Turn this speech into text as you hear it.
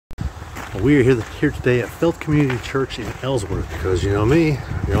We're here today at Filth Community Church in Ellsworth because you know me,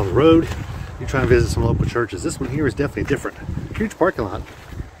 you're on the road, you try and visit some local churches. This one here is definitely different. Huge parking lot,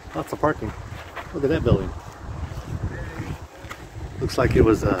 lots of parking. Look at that building. Looks like it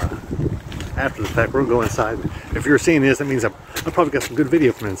was after the fact. We're gonna go inside. If you're seeing this, that means I probably got some good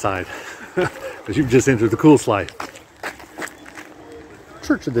video from inside because you've just entered the cool slide.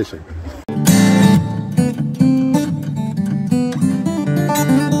 Church edition.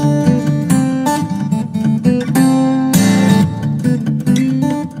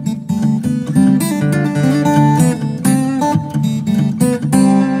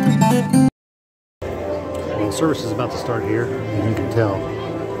 Service is about to start here, and you can tell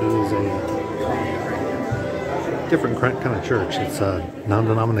it is a different kind of church. It's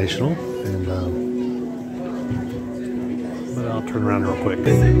non-denominational, and but I'll turn around real quick.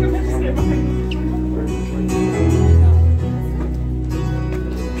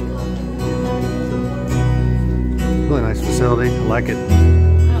 Really nice facility. I like it.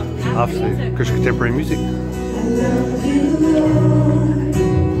 Obviously, Christian contemporary music.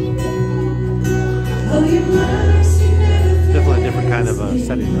 Definitely a different kind of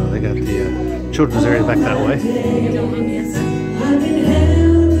setting though. They got the children's area back that way.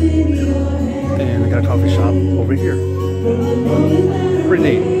 And they got a coffee shop over here. Pretty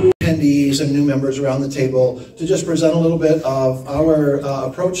neat. Attendees and new members around the table to just present a little bit of our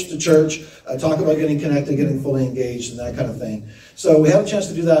approach to church, talk about getting connected, getting fully engaged and that kind of thing. So we had a chance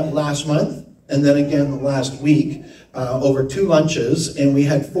to do that last month and then again last week. Over 2 lunches, and we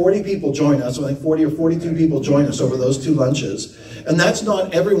had 40 people join us. So I think 40 or 42 people join us over those 2 lunches. And that's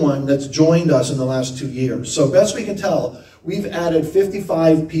not everyone that's joined us in the last 2 years. So best we can tell, we've added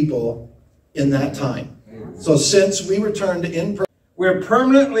 55 people in that time. So since we returned in person, we're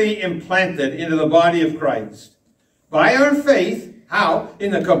permanently implanted into the body of Christ. By our faith, how?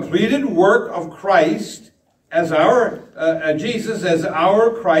 In the completed work of Christ, as our Jesus, as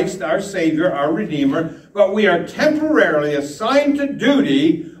our Christ, our Savior, our Redeemer, but we are temporarily assigned to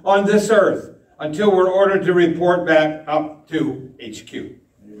duty on this earth until we're ordered to report back up to HQ.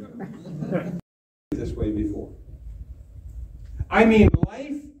 This way before. I mean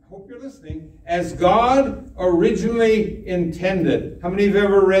life, hope you're listening, as God originally intended. How many of you have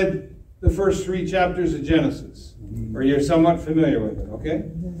ever read the first 3 chapters of Genesis? Or you're somewhat familiar with it, okay?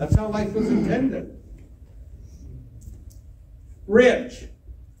 That's how life was intended. Rich,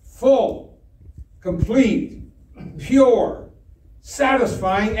 full, complete, pure,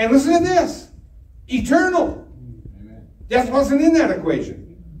 satisfying, and listen to this, eternal. Amen. Death wasn't in that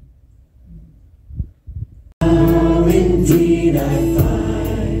equation. Oh, indeed I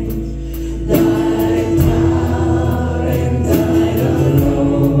find thy power and thine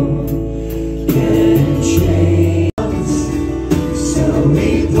alone can change. So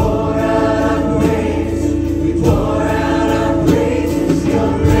we pour out our praise, we pour out our praises,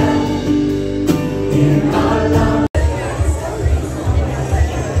 your breath in our lungs.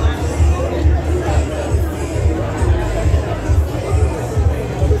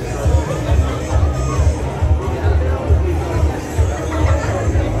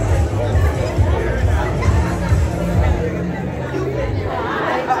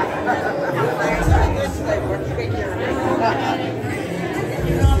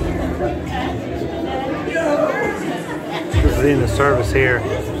 This is the end of service here.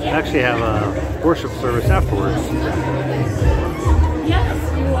 I actually have a worship service afterwards.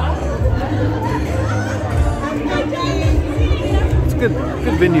 It's a good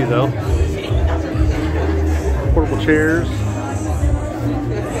venue though. Portable chairs.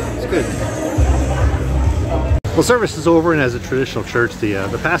 It's good. Well, service is over, and as a traditional church,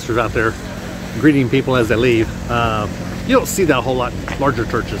 the pastor's out there greeting people as they leave. You don't see that a whole lot in larger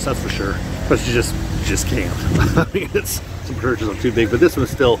churches, that's for sure. But you just can't. I mean, some churches are too big, but this one's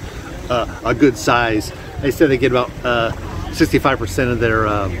still a good size. They said they get about 65% of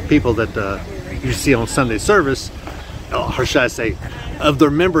their people that you see on Sunday service, or should I say, of their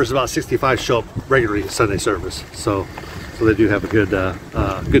members, about 65 show up regularly at Sunday service. So they do have a good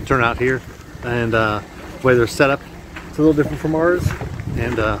turnout here, and the way they're set up, it's a little different from ours,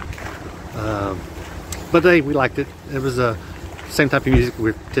 and but hey, we liked it. It was same type of music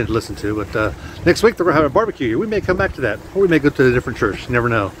we tend to listen to. But next week they're gonna have a barbecue here. We may come back to that, or we may go to a different church. You never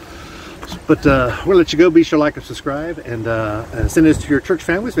know. But we'll let you go. Be sure to like and subscribe, and send this to your church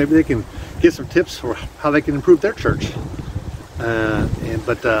families. Maybe they can get some tips for how they can improve their church.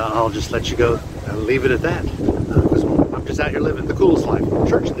 But I'll just let you go and leave it at that, because I'm just out here living the coolest life,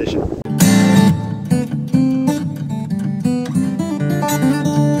 church edition.